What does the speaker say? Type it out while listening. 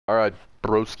Alright,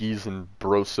 broskies and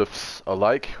brosifs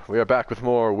alike. We are back with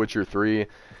more Witcher 3.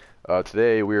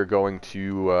 Today we are going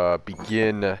to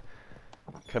begin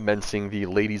commencing the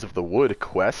Ladies of the Wood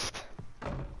quest,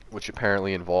 which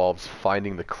apparently involves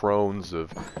finding the crones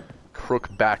of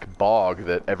Crookback Bog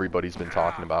that everybody's been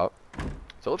talking about.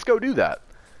 So let's go do that.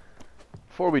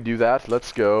 Before we do that,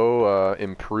 let's go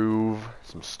improve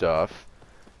some stuff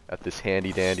at this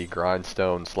handy-dandy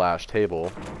grindstone slash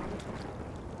table.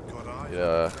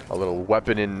 A little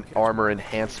weapon and armor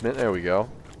enhancement. There we go.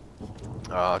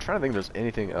 I'm trying to think if there's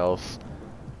anything else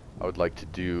I would like to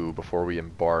do before we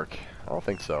embark. I don't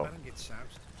think so.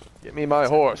 Get me my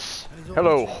horse.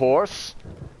 Hello, horse.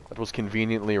 That was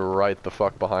conveniently right the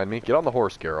fuck behind me. Get on the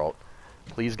horse, Geralt.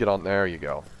 Please get on. There you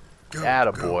go.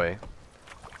 Attaboy.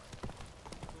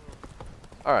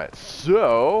 Alright,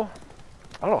 so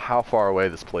I don't know how far away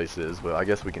this place is, but I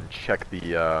guess we can check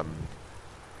the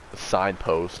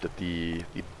signpost at the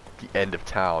end of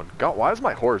town. God, why is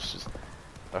my horse just...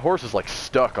 My horse is like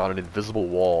stuck on an invisible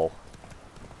wall.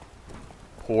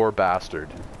 Poor bastard.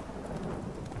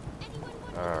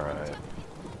 Alright.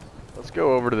 Let's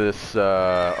go over to this,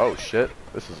 oh shit.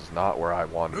 This is not where I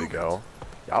wanted to go.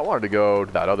 Yeah, I wanted to go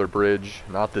to that other bridge,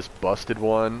 not this busted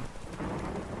one.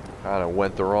 Kinda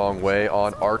went the wrong way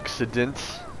on accident.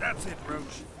 That's it,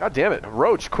 Roach. God damn it,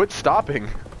 Roach, quit stopping.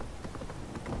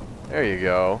 There you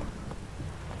go.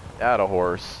 Add a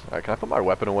horse. Alright, can I put my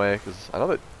weapon away? Because I know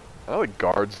that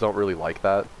guards don't really like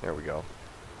that. There we go.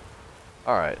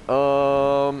 Alright,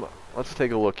 let's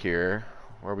take a look here.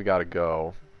 Where we gotta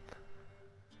go.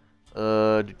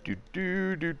 Where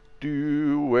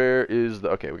is the...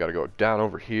 Okay, we gotta go down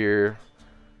over here.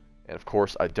 And of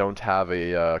course, I don't have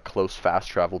a close fast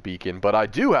travel beacon, but I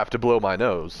do have to blow my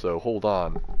nose, so hold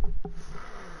on.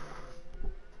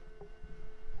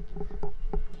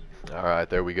 Alright,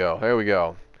 there we go. There we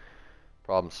go.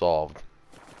 Problem solved.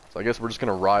 So I guess we're just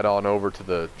gonna ride on over to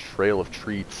the Trail of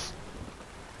Treats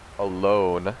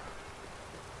alone.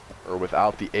 Or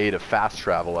without the aid of fast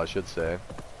travel, I should say.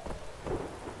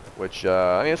 Which,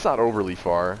 I mean, it's not overly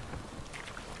far.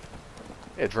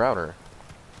 Hey, Drowner.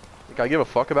 Think I give a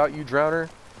fuck about you, Drowner?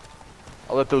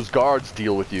 I'll let those guards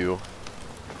deal with you.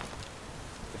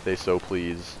 If they so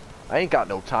please. I ain't got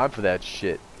no time for that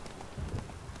shit.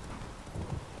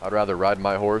 I'd rather ride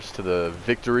my horse to the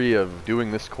victory of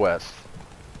doing this quest.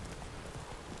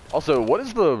 Also, what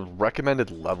is the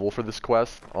recommended level for this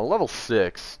quest? On level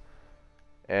 6.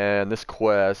 And this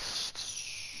quest...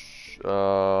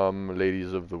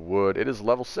 Ladies of the Wood. It is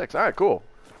level 6. Alright, cool.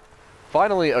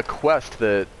 Finally, a quest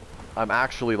that I'm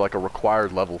actually like a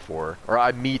required level for. Or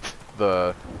I meet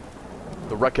the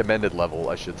recommended level,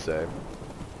 I should say.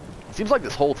 It seems like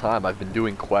this whole time I've been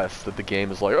doing quests that the game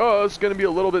is like, oh, it's going to be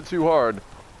a little bit too hard.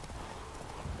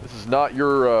 This is not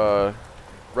your,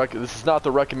 this is not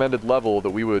the recommended level that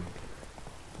we would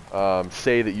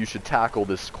say that you should tackle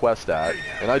this quest at.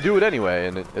 And I do it anyway,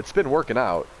 and it's been working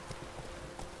out.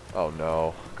 Oh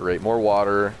no. Great, more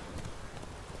water.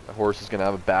 My horse is going to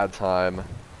have a bad time.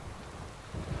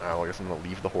 Alright, well, I guess I'm going to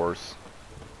leave the horse.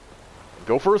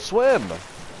 Go for a swim!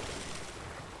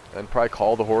 And probably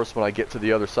call the horse when I get to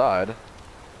the other side.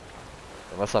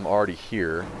 Unless I'm already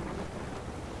here.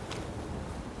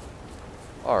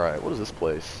 Alright, what is this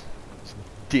place? This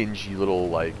dingy little,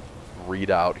 like,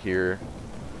 readout here.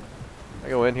 Can I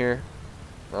go in here?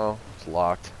 No, it's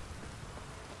locked.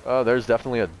 Oh, there's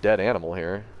definitely a dead animal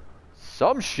here.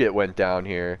 Some shit went down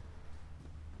here.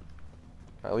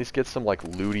 At least get some, like,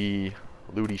 looty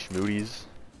schmooties.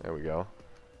 There we go.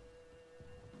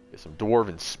 Get some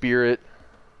dwarven spirit.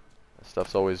 That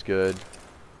stuff's always good.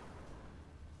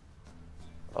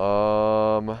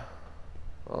 Well,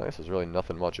 I guess there's really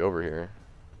nothing much over here.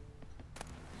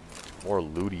 More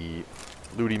looty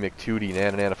McTooty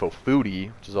Nanananafo foodie,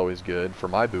 which is always good for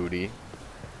my booty.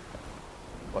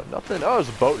 But nothing. Oh, there's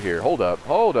a boat here. Hold up.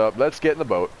 Hold up. Let's get in the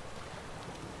boat.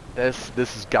 This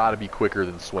has got to be quicker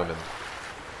than swimming.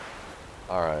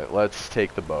 Alright, let's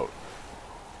take the boat.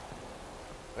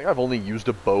 I think I've only used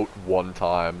a boat one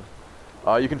time.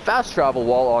 You can fast travel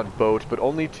while on boat, but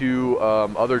only to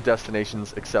other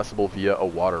destinations accessible via a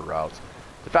water route.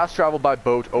 To fast travel by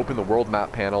boat, open the world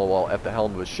map panel while at the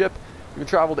helm of a ship. You can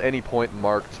travel to any point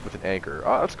marked with an anchor.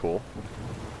 Oh, that's cool.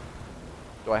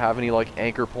 Do I have any, like,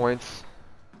 anchor points?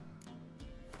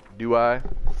 Do I?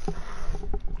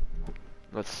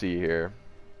 Let's see here.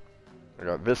 I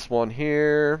got this one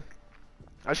here.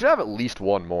 I should have at least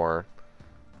one more.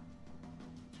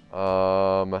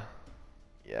 Yeah,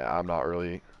 I'm not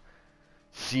really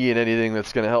seeing anything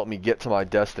that's going to help me get to my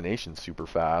destination super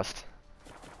fast.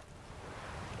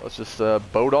 Let's just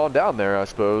boat on down there, I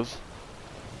suppose.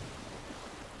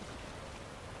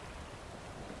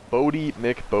 Bodie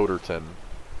McBoderton.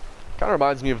 Kind of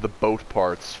reminds me of the boat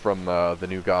parts from the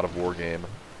new God of War game.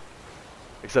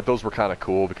 Except those were kind of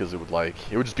cool because it would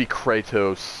just be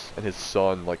Kratos and his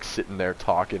son like sitting there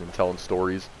talking and telling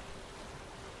stories.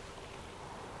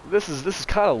 This is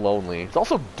kind of lonely. It's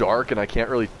also dark and I can't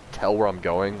really tell where I'm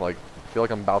going. Like, I feel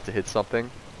like I'm about to hit something.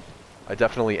 I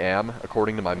definitely am,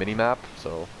 according to my mini-map,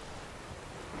 so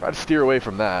try to steer away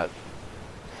from that.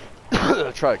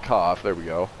 Try a cough. There we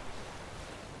go.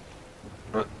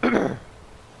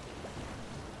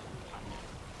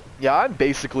 Yeah, I'm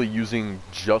basically using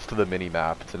just the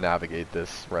mini-map to navigate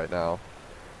this right now.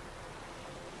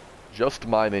 Just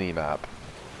my mini-map.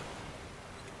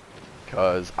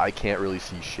 Because I can't really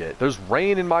see shit. There's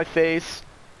rain in my face,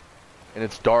 and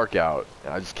it's dark out,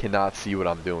 and I just cannot see what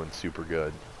I'm doing super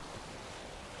good.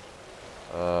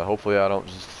 Hopefully I don't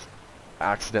just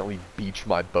accidentally beach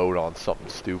my boat on something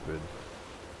stupid.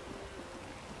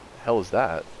 The hell is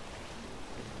that?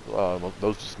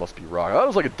 Those just must be rocks. That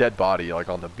was like a dead body, like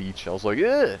on the beach. I was like,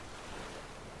 eh.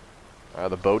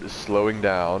 The boat is slowing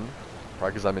down,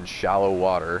 probably because I'm in shallow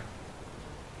water.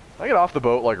 I get off the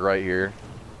boat like right here.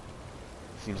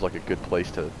 Seems like a good place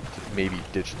to maybe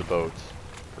ditch the boat,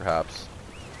 perhaps.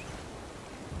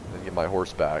 Then get my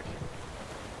horse back.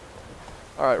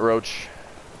 All right, Roach.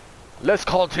 Let's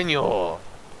continue.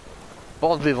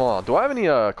 Bon vivant. Do I have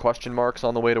any question marks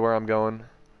on the way to where I'm going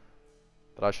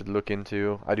that I should look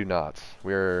into? I do not.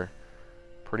 We're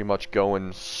pretty much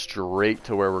going straight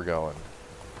to where we're going.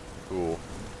 Cool.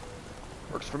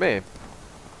 Works for me.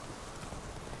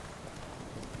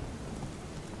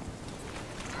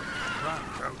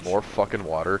 More fucking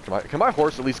water. Can my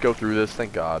horse at least go through this?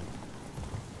 Thank God.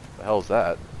 What the hell is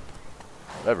that?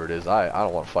 Whatever it is, I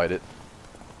don't want to fight it.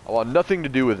 I want nothing to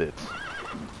do with it.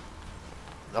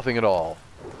 Nothing at all.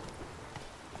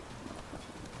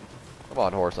 Come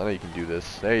on, horse. I know you can do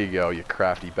this. There you go, you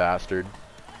crafty bastard.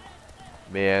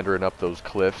 Meandering up those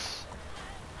cliffs.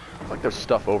 Looks like there's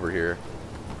stuff over here.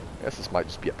 I guess this might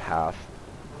just be a path.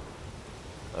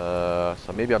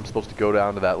 So maybe I'm supposed to go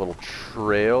down to that little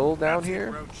trail down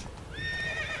here.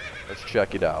 Let's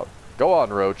check it out. Go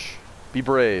on, Roach. Be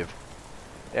brave.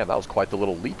 Damn, that was quite the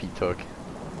little leap he took.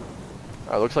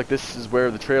 Alright, looks like this is where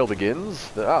the trail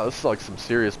begins. Ah, this is like some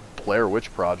serious Blair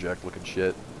Witch Project looking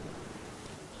shit.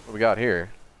 What do we got here?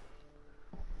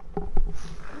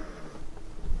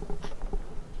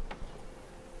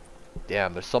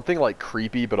 Damn, there's something like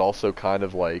creepy but also kind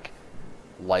of like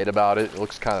light about it. It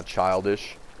looks kind of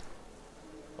childish.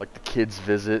 Like the kids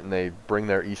visit and they bring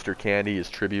their Easter candy as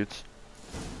tributes.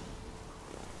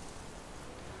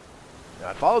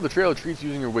 Yeah, follow the trail of treats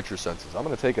using your Witcher senses. I'm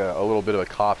gonna take a little bit of a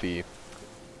coffee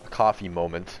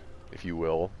moment, if you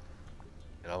will.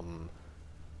 Is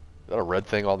that a red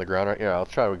thing on the ground right here? I'll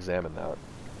try to examine that.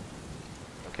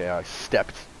 Okay, I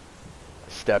stepped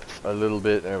a little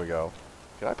bit. There we go.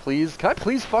 Can I please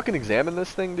fucking examine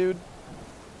this thing, dude?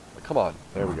 Like, come on.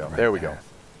 There we go. There we go.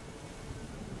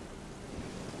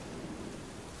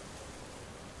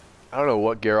 I don't know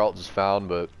what Geralt just found,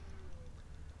 but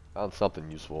found something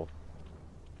useful.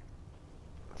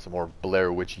 Some more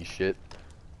Blair Witchy shit.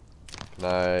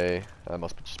 That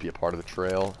must just be a part of the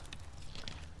trail.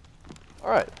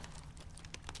 Alright.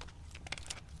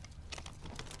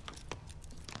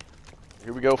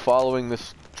 Here we go, following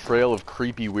this trail of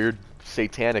creepy, weird,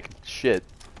 satanic shit.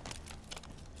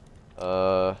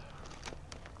 Alright,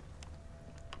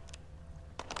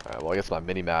 well I guess my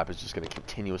mini-map is just going to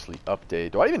continuously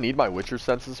update. Do I even need my Witcher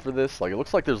senses for this? Like, it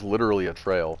looks like there's literally a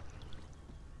trail.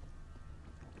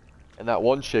 And that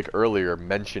one chick earlier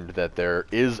mentioned that there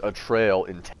is a trail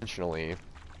intentionally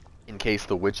in case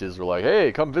the witches were like,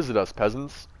 hey, come visit us,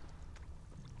 peasants.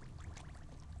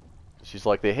 She's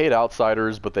like, they hate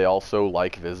outsiders, but they also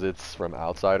like visits from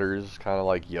outsiders. Kind of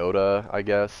like Yoda, I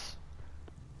guess.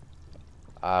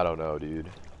 I don't know, dude.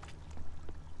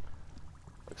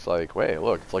 Looks like, wait,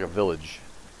 look, it's like a village.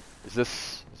 Is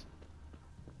this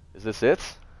it?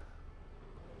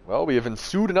 Well, we have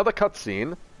ensued another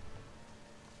cutscene.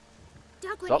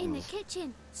 Doug went in the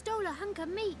kitchen, stole a hunk of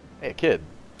meat. Hey, kid.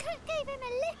 Cook gave him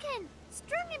a licking,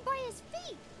 strung him by his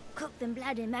feet. Cooked and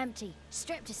bled him empty,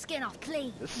 stripped his skin off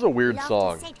clean. This is a weird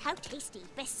song. Said, how tasty,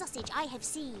 best sausage I have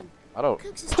seen. I don't...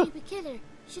 Cook's a stupid killer,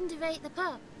 shouldn't have ate the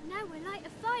pup. Now we'll light a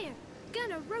fire,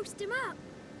 gonna roast him up.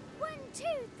 1, 2,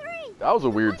 3. That was a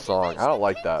weird song. I don't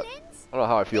like that. I don't know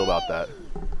how I feel about that.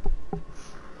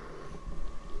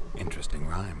 Interesting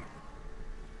rhyme.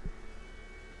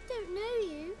 Don't know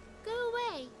you. Go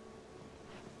away.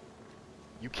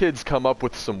 You kids come up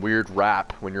with some weird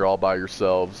rap when you're all by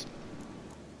yourselves.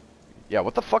 Yeah,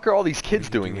 what the fuck are all these kids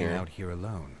doing here? Out here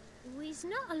alone. We He's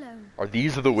not alone. Are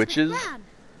these the witches?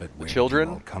 But where children?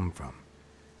 did you all come from?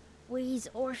 We's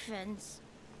orphans.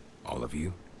 All of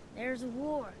you? There's a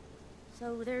war,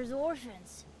 so there's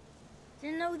orphans.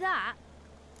 Didn't know that?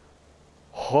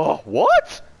 Oh,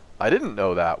 what? I didn't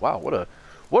know that. Wow, what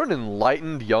an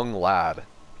enlightened young lad.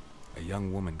 A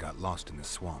young woman got lost in the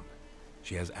swamp.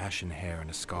 She has ashen hair and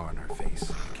a scar on her face.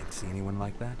 You can't see anyone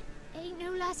like that? Ain't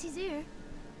no lassies here.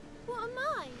 What am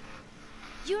I?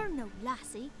 You're no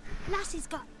lassie. Lassie's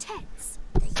got tits.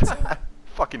 They do.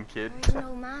 Fucking kid. Heard an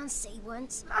old man say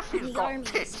once, when the army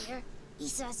was here, he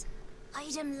says,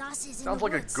 "Hide them lasses in Sounds the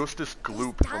like a woods. Gustus It's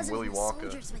Gloop from dazzling Willy the Wonka.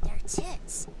 soldiers with their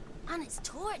tits, and it's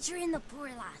torturing the poor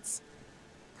lads."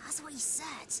 That's what he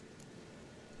said.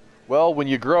 Well, when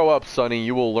you grow up, Sonny,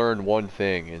 you will learn one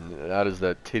thing, and that is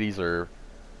that titties are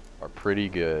pretty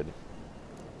good.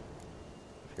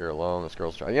 If you're alone, this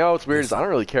girl's trying. You know what's weird is I don't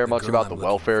really care much about the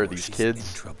welfare of these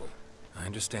kids. I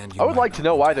understand. I would like to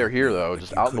know why they're here, though.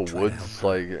 Just out in the woods,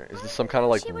 like, is this some kind of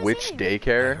like witch I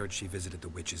daycare? heard she visited the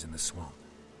witches in the swamp.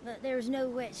 But there's no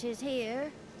witches here.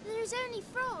 There's only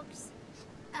frogs.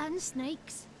 And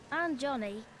snakes. And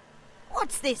Johnny.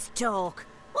 What's this talk?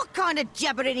 What kind of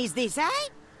jabbering is this, eh?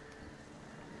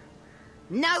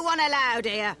 No one allowed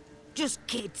here. Just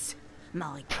kids.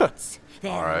 My kids.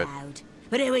 They're Alright. allowed.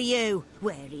 But who are you?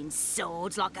 Wearing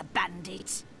swords like a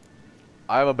bandit.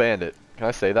 I'm a bandit. Can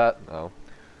I say that? No.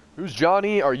 Who's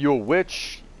Johnny? Are you a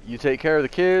witch? You take care of the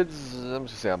kids? I'm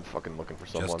just saying I'm fucking looking for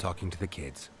someone. Just talking to the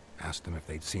kids. Asked them if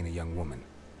they'd seen a young woman.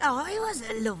 I was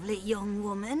a lovely young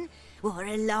woman. Wore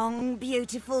a long,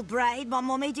 beautiful braid my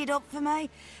mummy did up for me.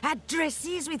 Had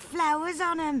dresses with flowers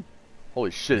on them.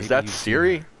 Holy shit, is Maybe that you've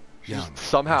Siri? seen her. She's Young,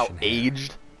 somehow ashen hair.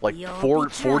 aged like You're 40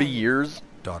 betrayed. years?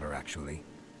 Daughter, actually.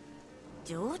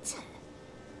 Daughter?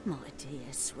 My dear,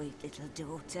 sweet little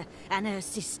daughter. And her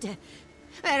sister.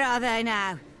 Where are they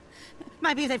now?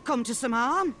 Maybe they've come to some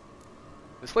harm.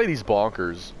 This lady's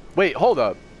bonkers. Wait, hold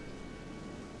up.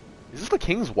 Is this the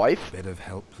king's wife? Bit of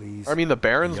help, please. I mean, the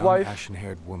baron's A young, wife?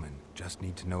 ashen-haired woman. Just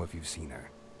need to know if you've seen her.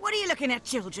 What are you looking at,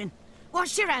 children?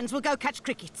 Wash your hands, we'll go catch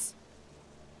crickets.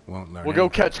 Won't learn. We'll go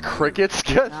anything catch from you. crickets?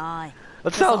 Aye.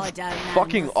 That 'cause I sounds don't know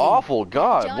fucking nothing. awful.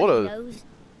 God, Johnny what a knows.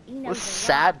 He knows what a lot.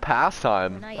 sad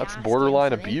pastime. When I That's asked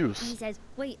borderline him something, abuse. He says,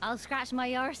 "Wait, I'll scratch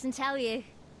my arse and tell you."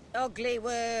 Ugly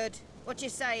word. What you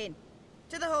saying?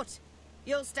 To the hut.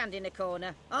 You'll stand in a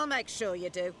corner. I'll make sure you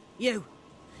do. You.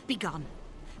 Be gone.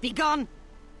 Be gone.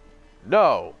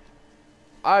 No.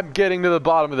 I'm getting to the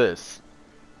bottom of this.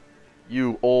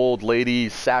 You old lady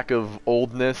sack of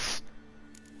oldness.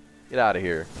 Get out of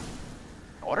here.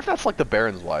 I wonder if that's like the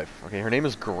Baron's wife. Okay, her name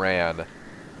is Gran.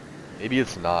 Maybe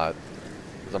it's not.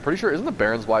 Because I'm pretty sure, isn't the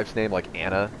Baron's wife's name like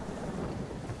Anna?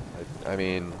 I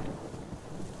mean,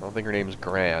 I don't think her name's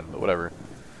Gran, but whatever.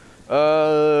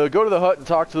 Go to the hut and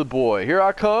talk to the boy. Here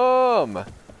I come.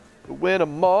 When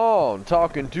I'm on,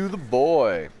 talking to the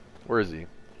boy. Where is he?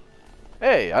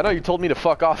 Hey, I know you told me to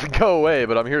fuck off and go away,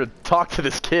 but I'm here to talk to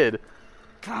this kid.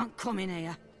 Can't come in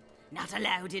here. Not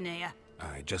allowed in here.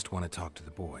 I just want to talk to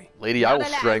the boy. Lady, I Not will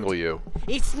allowed. strangle you.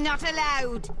 It's not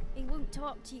allowed. He won't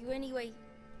talk to you anyway.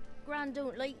 Gran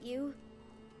don't like you.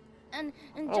 And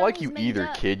I don't like you either,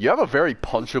 kid. You have a very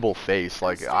punchable face.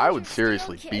 Like, I would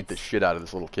seriously beat the shit out of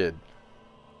this little kid.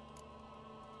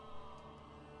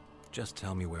 Just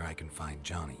tell me where I can find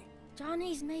Johnny.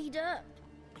 Johnny's made up.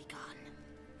 Be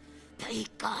gone. Be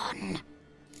gone.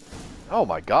 Oh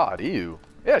my god, ew.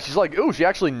 Yeah, she's like, ooh, she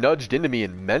actually nudged into me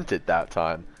and meant it that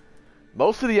time.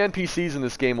 Most of the NPCs in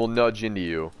this game will nudge into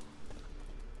you.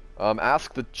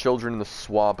 Ask the children in the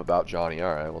swamp about Johnny.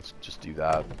 Alright, let's just do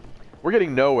that. We're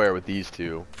getting nowhere with these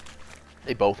two.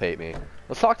 They both hate me.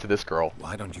 Let's talk to this girl.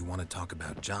 Why don't you want to talk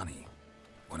about Johnny?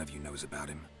 One of you knows about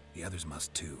him. The others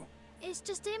must too. It's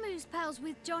just him who's pals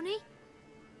with Johnny.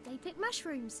 They pick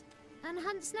mushrooms and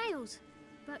hunt snails.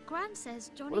 But Gran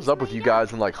says Johnny's What is up with made you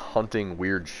guys and like hunting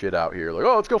weird shit out here? Like,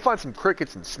 oh, let's go find some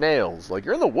crickets and snails. Like,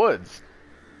 you're in the woods.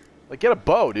 Like, get a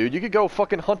bow, dude. You could go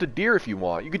fucking hunt a deer if you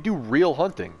want. You could do real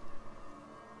hunting.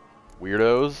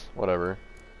 Weirdos. Whatever.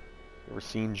 Ever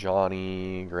seen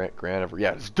Johnny? Gran ever...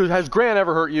 Yeah, has Gran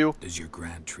ever hurt you? Does your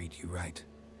Gran treat you right?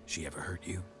 She ever hurt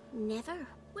you? Never.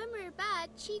 When we're bad,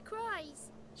 she cries.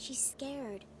 She's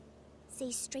scared.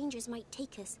 Says strangers might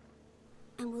take us.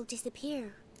 And we'll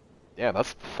disappear. Damn,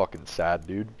 that's fucking sad,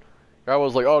 dude. I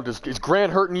was like, oh, is Gran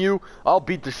hurting you? I'll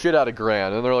beat the shit out of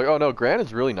Gran. And they're like, oh no, Gran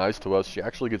is really nice to us. She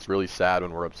actually gets really sad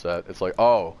when we're upset. It's like,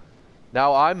 oh,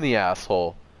 now I'm the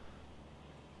asshole.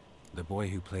 The boy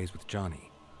who plays with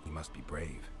Johnny. He must be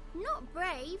brave. Not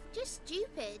brave, just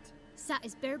stupid. Sat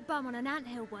his bare bum on an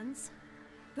anthill once.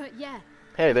 But yeah,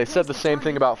 Hey, they said the same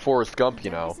thing about Forrest Gump,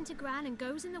 you know. Listen to Gran and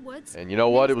goes in the woods. And you know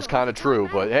what? It was kind of true,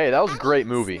 but hey, that was a great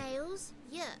movie. Snails?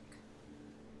 Yuck.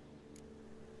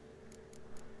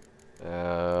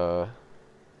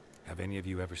 Have any of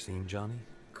you ever seen Johnny?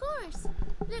 Of course.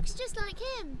 Looks just like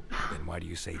him. Then why do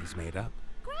you say he's made up?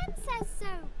 Gran says so.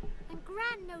 And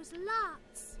Gran knows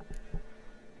lots.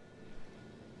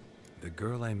 The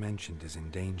girl I mentioned is in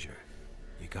danger.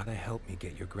 You gotta help me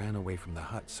get your gran away from the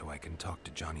hut so I can talk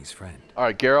to Johnny's friend.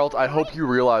 Alright, Geralt, I hope you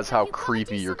realize how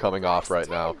creepy you're coming off right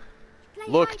now.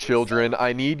 Look, children,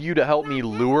 I need you to help me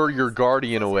lure your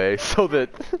guardian away so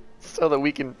that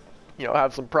we can, you know,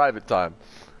 have some private time.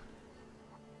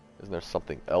 Isn't there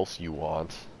something else you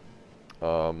want?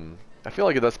 I feel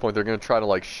like at this point they're gonna try to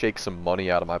like shake some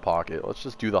money out of my pocket. Let's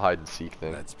just do the hide and seek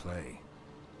thing. Let's play.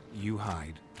 You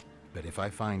hide, but if I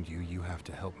find you, you have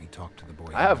to help me talk to the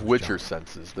boy. I have Witcher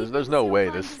senses. There's no way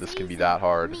this can be that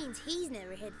hard. Means he's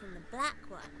never hid from the black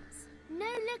ones. No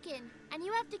looking. And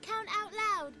you have to count out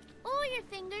loud. All your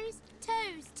fingers,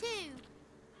 toes too.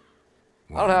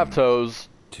 I don't have toes.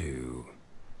 2,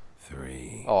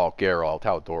 3. Oh, Geralt,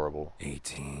 how adorable.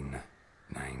 18,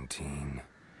 19,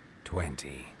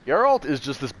 20. Geralt is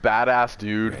just this badass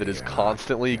dude that is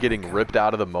constantly getting ripped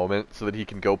out of the moment so that he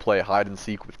can go play hide and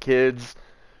seek with kids,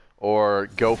 or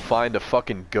go find a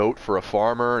fucking goat for a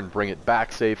farmer and bring it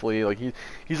back safely. Like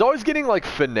he's always getting like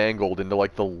finangled into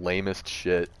like the lamest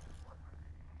shit,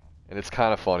 and it's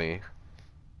kind of funny.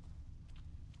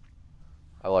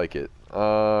 I like it.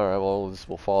 Alright, well,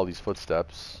 we'll follow these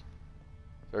footsteps. Is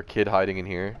there a kid hiding in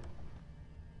here?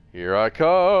 Here I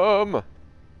come!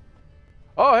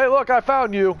 Oh, hey, look, I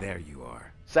found you! There you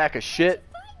are. Sack of shit.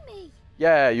 Find me.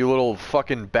 Yeah, you little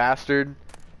fucking bastard.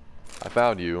 I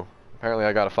found you. Apparently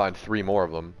I gotta find 3 more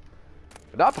of them.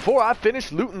 But not before I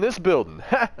finish looting this building.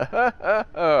 Ha ha ha ha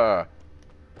ha!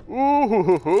 Ooh,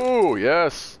 hoo, hoo,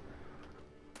 yes!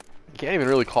 You can't even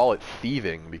really call it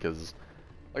thieving because,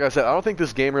 like I said, I don't think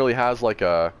this game really has like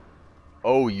a,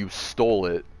 oh, you stole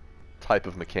it type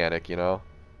of mechanic, you know?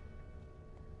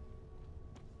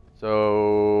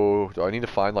 So, do I need to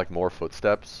find like more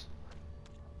footsteps?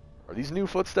 Are these new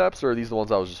footsteps or are these the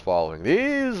ones I was just following?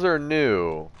 These are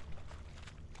new.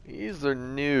 These are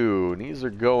new. These are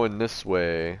going this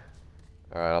way.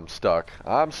 Alright, I'm stuck.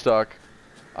 I'm stuck.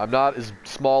 I'm not as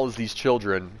small as these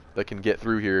children that can get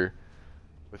through here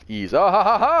with ease. Oh, ha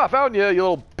ha ha! I found you, you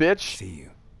little bitch! See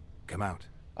you. Come out.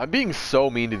 I'm being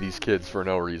so mean to these kids for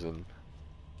no reason.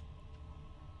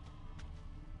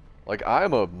 Like,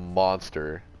 I'm a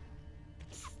monster.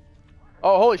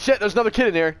 Oh, holy shit, there's another kid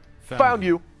in here. Found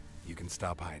you. You can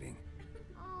stop hiding.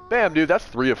 Bam, dude, that's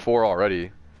 3 of 4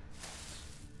 already.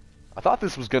 I thought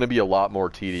this was going to be a lot more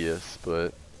tedious,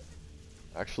 but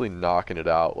actually knocking it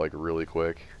out, like, really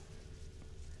quick.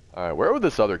 Alright, where would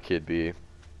this other kid be?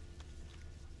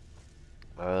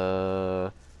 I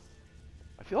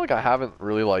feel like I haven't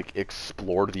really, like,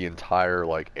 explored the entire,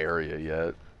 like, area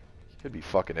yet. He could be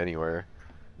fucking anywhere.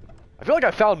 I feel like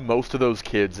I found most of those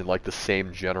kids in, like, the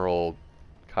same general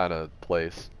kind of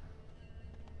place.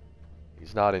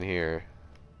 He's not in here.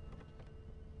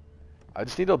 I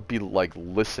just need to be, like,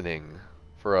 listening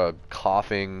for a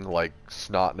coughing, like,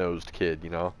 snot-nosed kid, you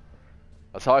know?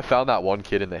 That's how I found that one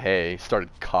kid in the hay. He started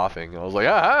coughing. I was like,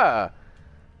 aha!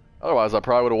 Otherwise, I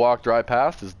probably would have walked right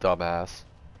past his dumbass.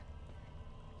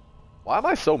 Why am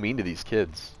I so mean to these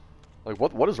kids? Like,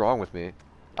 what is wrong with me?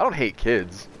 I don't hate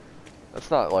kids. That's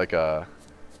not, like, a...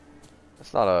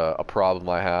 That's not a problem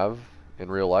I have in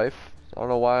real life. I don't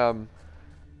know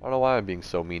why I'm being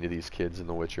so mean to these kids in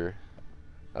The Witcher.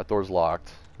 That door's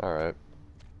locked. Alright.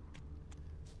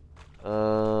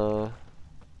 Alright,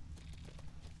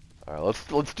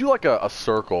 let's do like a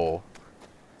circle.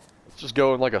 Let's just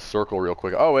go in like a circle real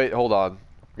quick. Oh wait, hold on.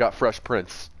 We got Fresh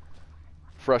Prince.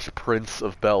 Fresh Prince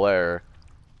of Bel-Air.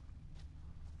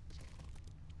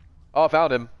 Oh,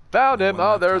 found him. Found him!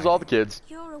 Oh, there's all the kids.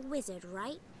 You're a wizard,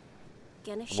 right?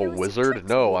 Gonna I'm show a us wizard? tricks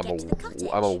No, when I'm we get to the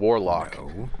cottage. a warlock.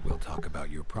 No, we'll talk about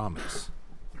your promise.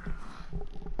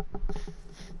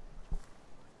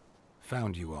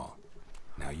 Found you all.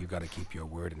 Now you gotta keep your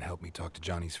word and help me talk to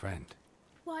Johnny's friend.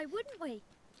 Why wouldn't we?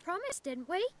 Promised, didn't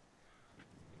we?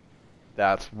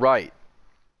 That's right.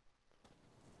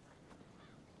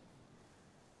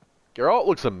 Geralt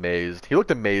looks amazed. He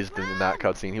looked amazed in that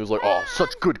cutscene. He was like, oh,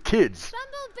 such good kids.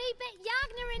 Bumblebee bit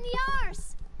Yagner in the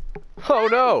arse. Oh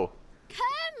no.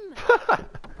 Come!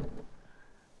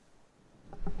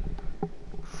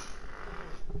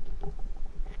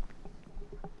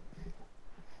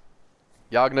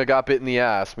 Yagna got bit in the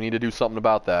ass. We need to do something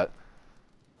about that.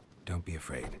 Don't be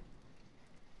afraid.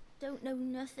 Don't know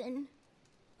nothing.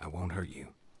 I won't hurt you.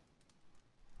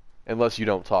 Unless you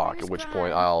don't talk, Where's at which Gran?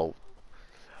 point I'll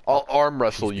arm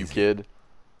wrestle you, busy. kid.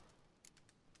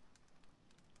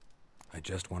 I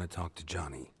just want to talk to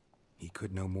Johnny. He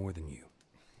could know more than you.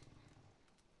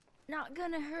 Not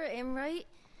gonna hurt him, right?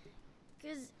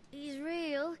 'Cause he's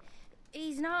real.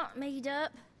 He's not made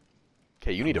up.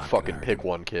 Okay, you I'm need to not gonna fucking hurt pick him.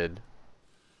 one, kid.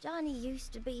 Johnny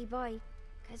used to be boy,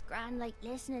 'cause Gran liked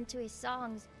listening to his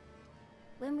songs.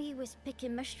 When we was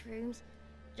picking mushrooms,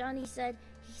 Johnny said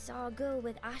he saw a girl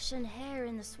with ashen hair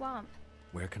in the swamp.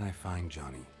 Where can I find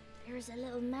Johnny? There's a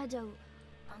little meadow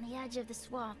on the edge of the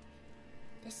swamp.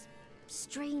 This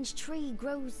strange tree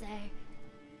grows there.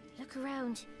 Look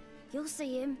around. You'll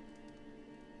see him.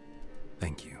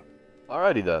 Thank you.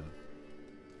 Alrighty then.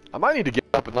 I might need to get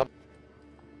up and let.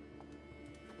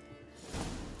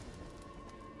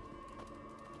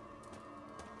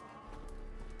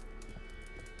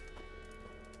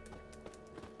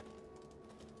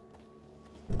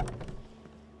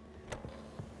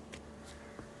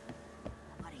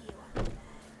 What are you on about?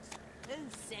 Who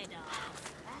said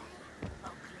off? Eh?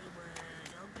 Ugly word,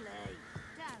 ugly.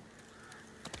 Down.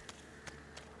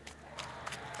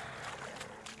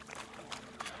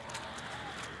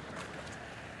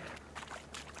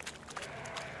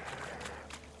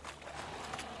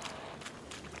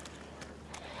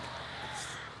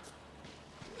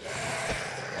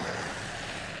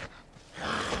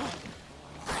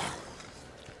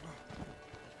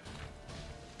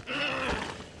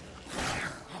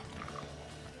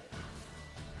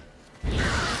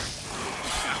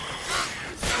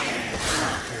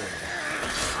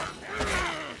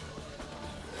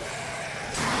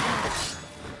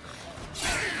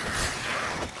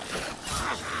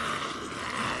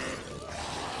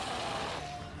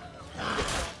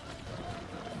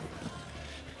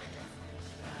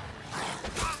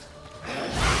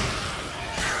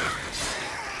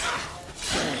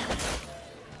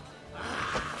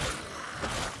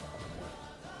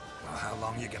 Well, how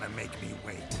long you gonna make me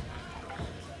wait?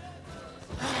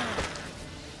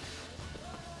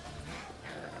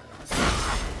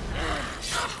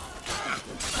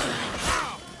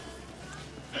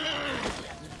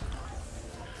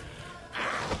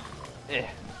 Eh.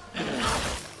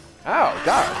 Ow,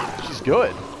 got her. She's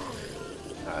good.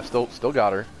 Still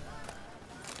got her.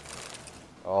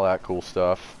 All that cool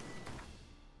stuff.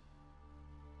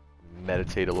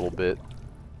 Meditate a little bit.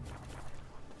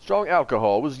 Strong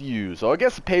alcohol was used. So I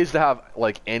guess it pays to have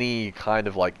like any kind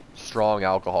of like strong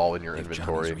alcohol in your If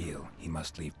inventory. Johnny's real, he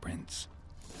must leave prints.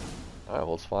 Alright,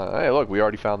 well it's fine. Hey, look, we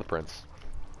already found the prints.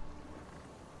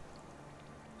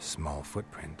 Small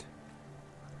footprint.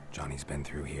 Johnny's been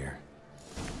through here.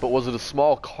 But was it a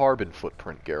small carbon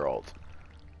footprint, Geralt?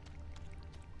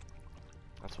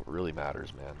 That's what really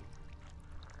matters, man.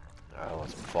 Alright,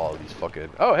 let's follow these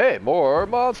fucking... Oh, hey, more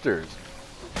monsters!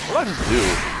 What did I just do?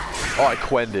 Oh, I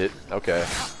quenned it. Okay.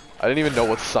 I didn't even know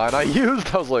what sign I used.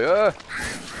 I was like,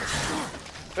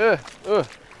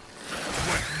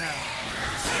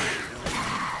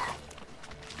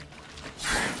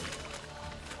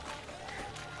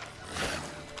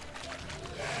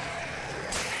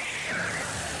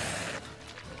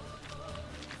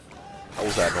 What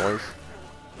was that noise?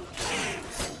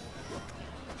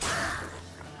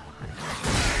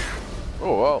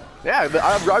 Oh, well. Yeah,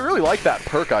 I really like that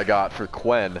perk I got for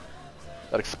Quen.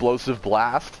 That explosive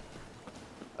blast.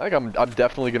 I think I'm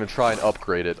definitely going to try and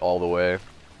upgrade it all the way.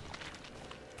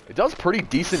 It does pretty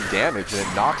decent damage, and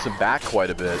it knocks him back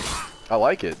quite a bit. I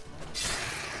like it.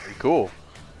 Pretty cool.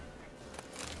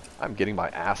 I'm getting my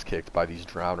ass kicked by these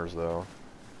drowners, though.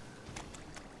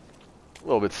 A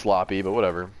little bit sloppy, but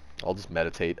whatever. I'll just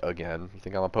meditate again. You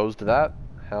think I'm opposed to that?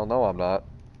 Hell no, I'm not.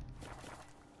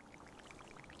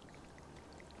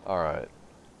 Alright.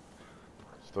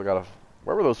 Still gotta...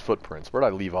 Where were those footprints? Where did I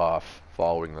leave off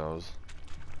following those?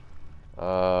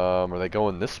 Are they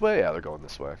going this way? Yeah, they're going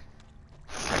this way.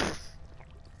 At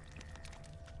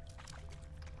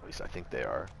least I think they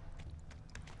are.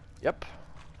 Yep.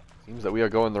 Seems that we are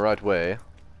going the right way.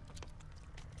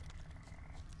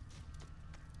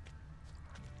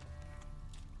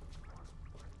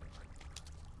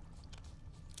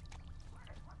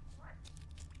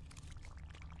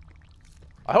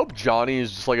 I hope Johnny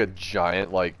is just like a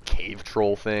giant, like, cave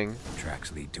troll thing.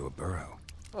 Tracks lead to a burrow.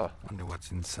 Huh. Wonder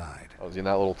what's inside. I was in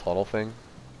that little tunnel thing.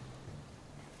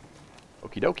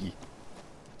 Okie dokie.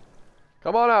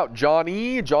 Come on out,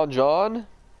 Johnny. John.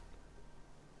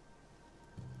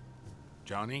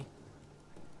 Johnny?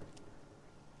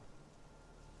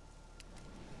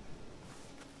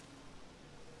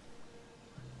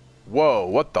 Whoa,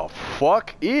 what the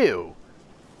fuck? Ew.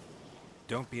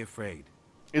 Don't be afraid.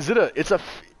 Is it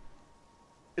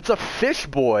It's a fish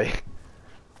boy.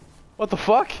 What the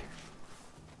fuck?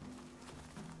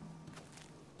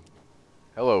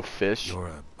 Hello, fish. You're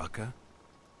a bucka?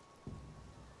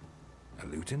 A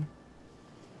lutin?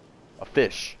 A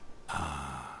fish.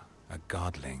 Ah, a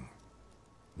godling.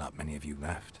 Not many of you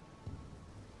left.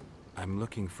 I'm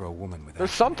looking for a woman with... There's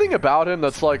ashen something hair. about him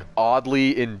that's like Somewhere.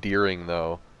 oddly endearing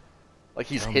though. Like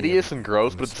he's Tell me hideous and everything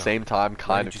gross, from but the at the same start. time Where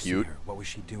kind of did you see cute. her? What was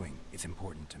she doing? It's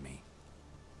important to me.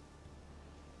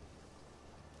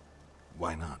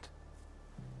 Why not?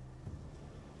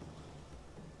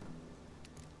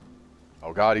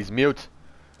 Oh god, he's mute.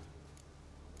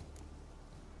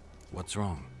 What's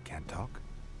wrong? Can't talk?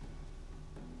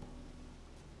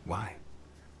 Why?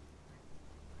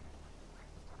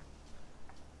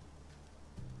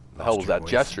 The hell Lost was your that voice?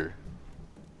 gesture?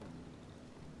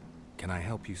 Can I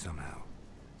help you somehow?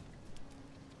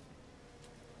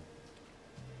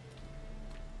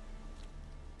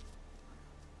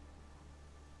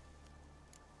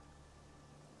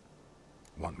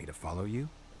 Want me to follow you?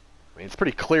 I mean, it's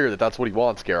pretty clear that that's what he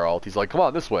wants, Geralt. He's like, come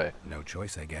on, this way. No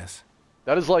choice, I guess.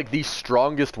 That is like the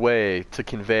strongest way to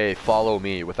convey follow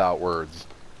me without words.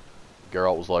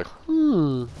 Geralt was like,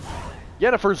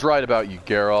 Yennefer's right about you,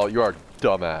 Geralt. You are a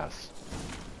dumbass.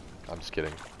 I'm just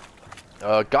kidding.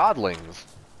 Godlings.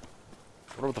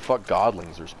 I wonder what the fuck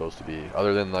godlings are supposed to be,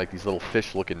 other than like these little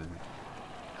fish-looking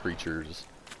creatures.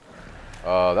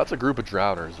 That's a group of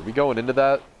drowners. Are we going into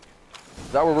that?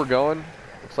 Is that where we're going?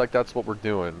 Looks like that's what we're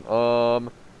doing.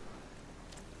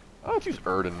 Let's use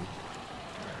Erden,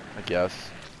 I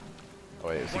guess. Oh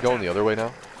wait, is he going the other way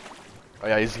now? Oh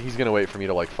yeah, he's gonna wait for me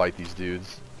to like fight these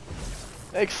dudes.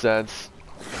 Makes sense.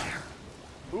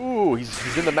 Ooh,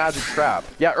 he's in the magic trap.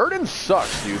 Yeah, Erden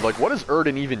sucks, dude. Like, what does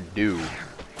Erden even do?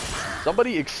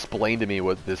 Somebody explain to me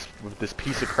what this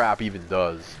piece of crap even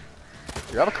does.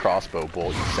 You have a crossbow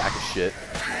bolt, you sack of shit.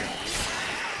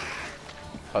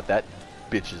 Cut that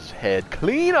bitch's head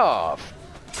clean off.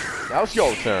 Now it's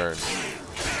your turn.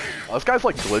 Oh, this guy's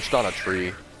like glitched on a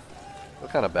tree. Feel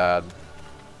kind of bad.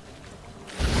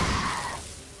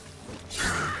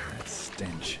 That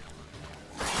stench.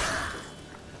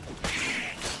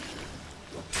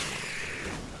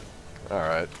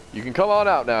 Alright. You can come on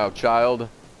out now, child.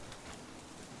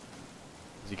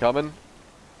 Is he coming?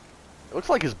 It looks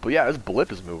like his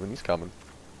blip is moving. He's coming.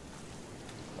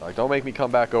 Like, don't make me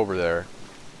come back over there.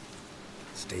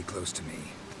 Stay close to me.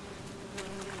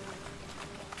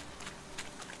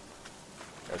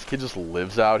 This kid just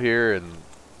lives out here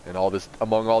and all this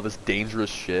among all this dangerous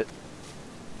shit.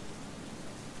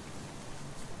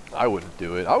 I wouldn't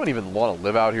do it. I wouldn't even want to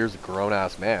live out here as a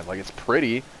grown-ass man. Like, it's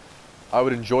pretty. I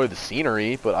would enjoy the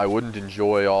scenery, but I wouldn't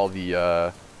enjoy all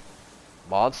the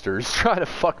monsters trying to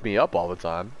fuck me up all the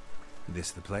time.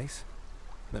 This the place?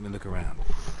 Let me look around.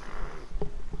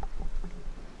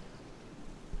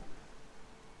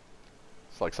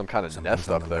 It's like some kind of Something's nest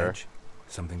on up the there. ledge.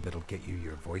 Something that'll get you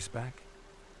your voice back?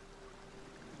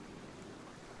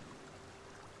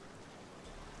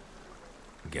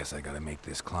 Guess I gotta make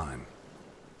this climb.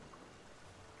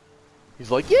 He's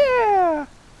like, yeah!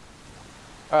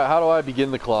 Alright, how do I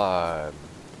begin the climb?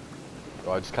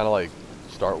 Do I just kind of like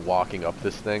start walking up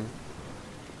this thing?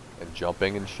 And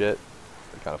jumping and shit?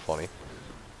 They're kind of funny.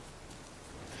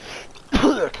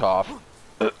 Cough.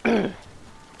 The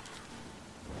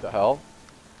hell?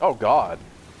 Oh god.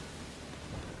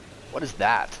 What is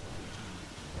that?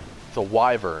 It's a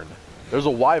wyvern. There's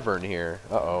a wyvern here.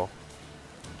 Uh-oh.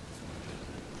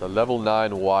 It's a level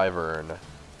 9 wyvern.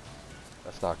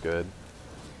 That's not good.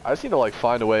 I just need to like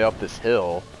find a way up this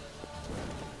hill.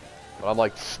 But I'm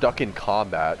like stuck in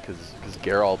combat because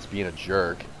Geralt's being a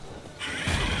jerk.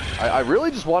 I really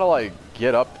just want to like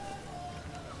get up.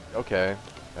 Okay.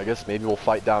 I guess maybe we'll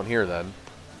fight down here then.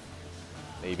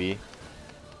 Maybe.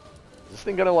 Is this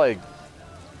thing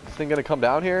gonna come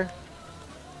down here?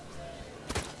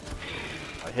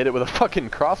 I hit it with a fucking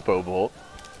crossbow bolt.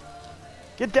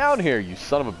 Get down here, you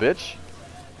son of a bitch.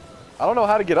 I don't know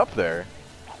how to get up there.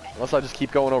 Unless I just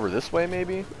keep going over this way,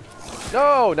 maybe?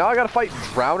 No! Now I gotta fight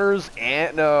drowners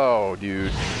and... No,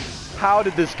 dude. How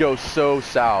did this go so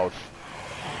south?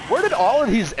 Where did all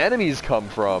of these enemies come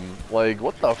from? Like,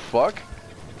 what the fuck?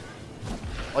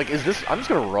 Like, is this... I'm just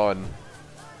gonna run.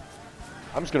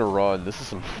 I'm just gonna run. This is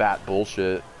some fat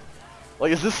bullshit.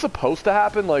 Like, is this supposed to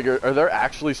happen? Like, are there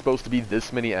actually supposed to be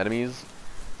this many enemies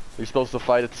you're supposed to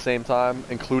fight at the same time?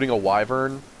 Including a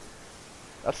wyvern?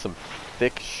 That's some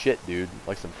thick shit, dude.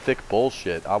 Like some thick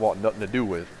bullshit I want nothing to do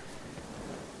with.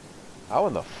 How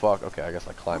in the fuck? Okay, I guess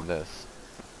I climb this.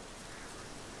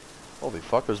 Holy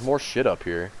fuck, there's more shit up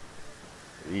here.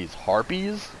 These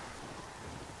harpies?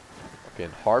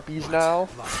 fucking harpies now.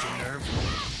 Lost your nerve?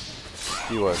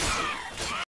 See what?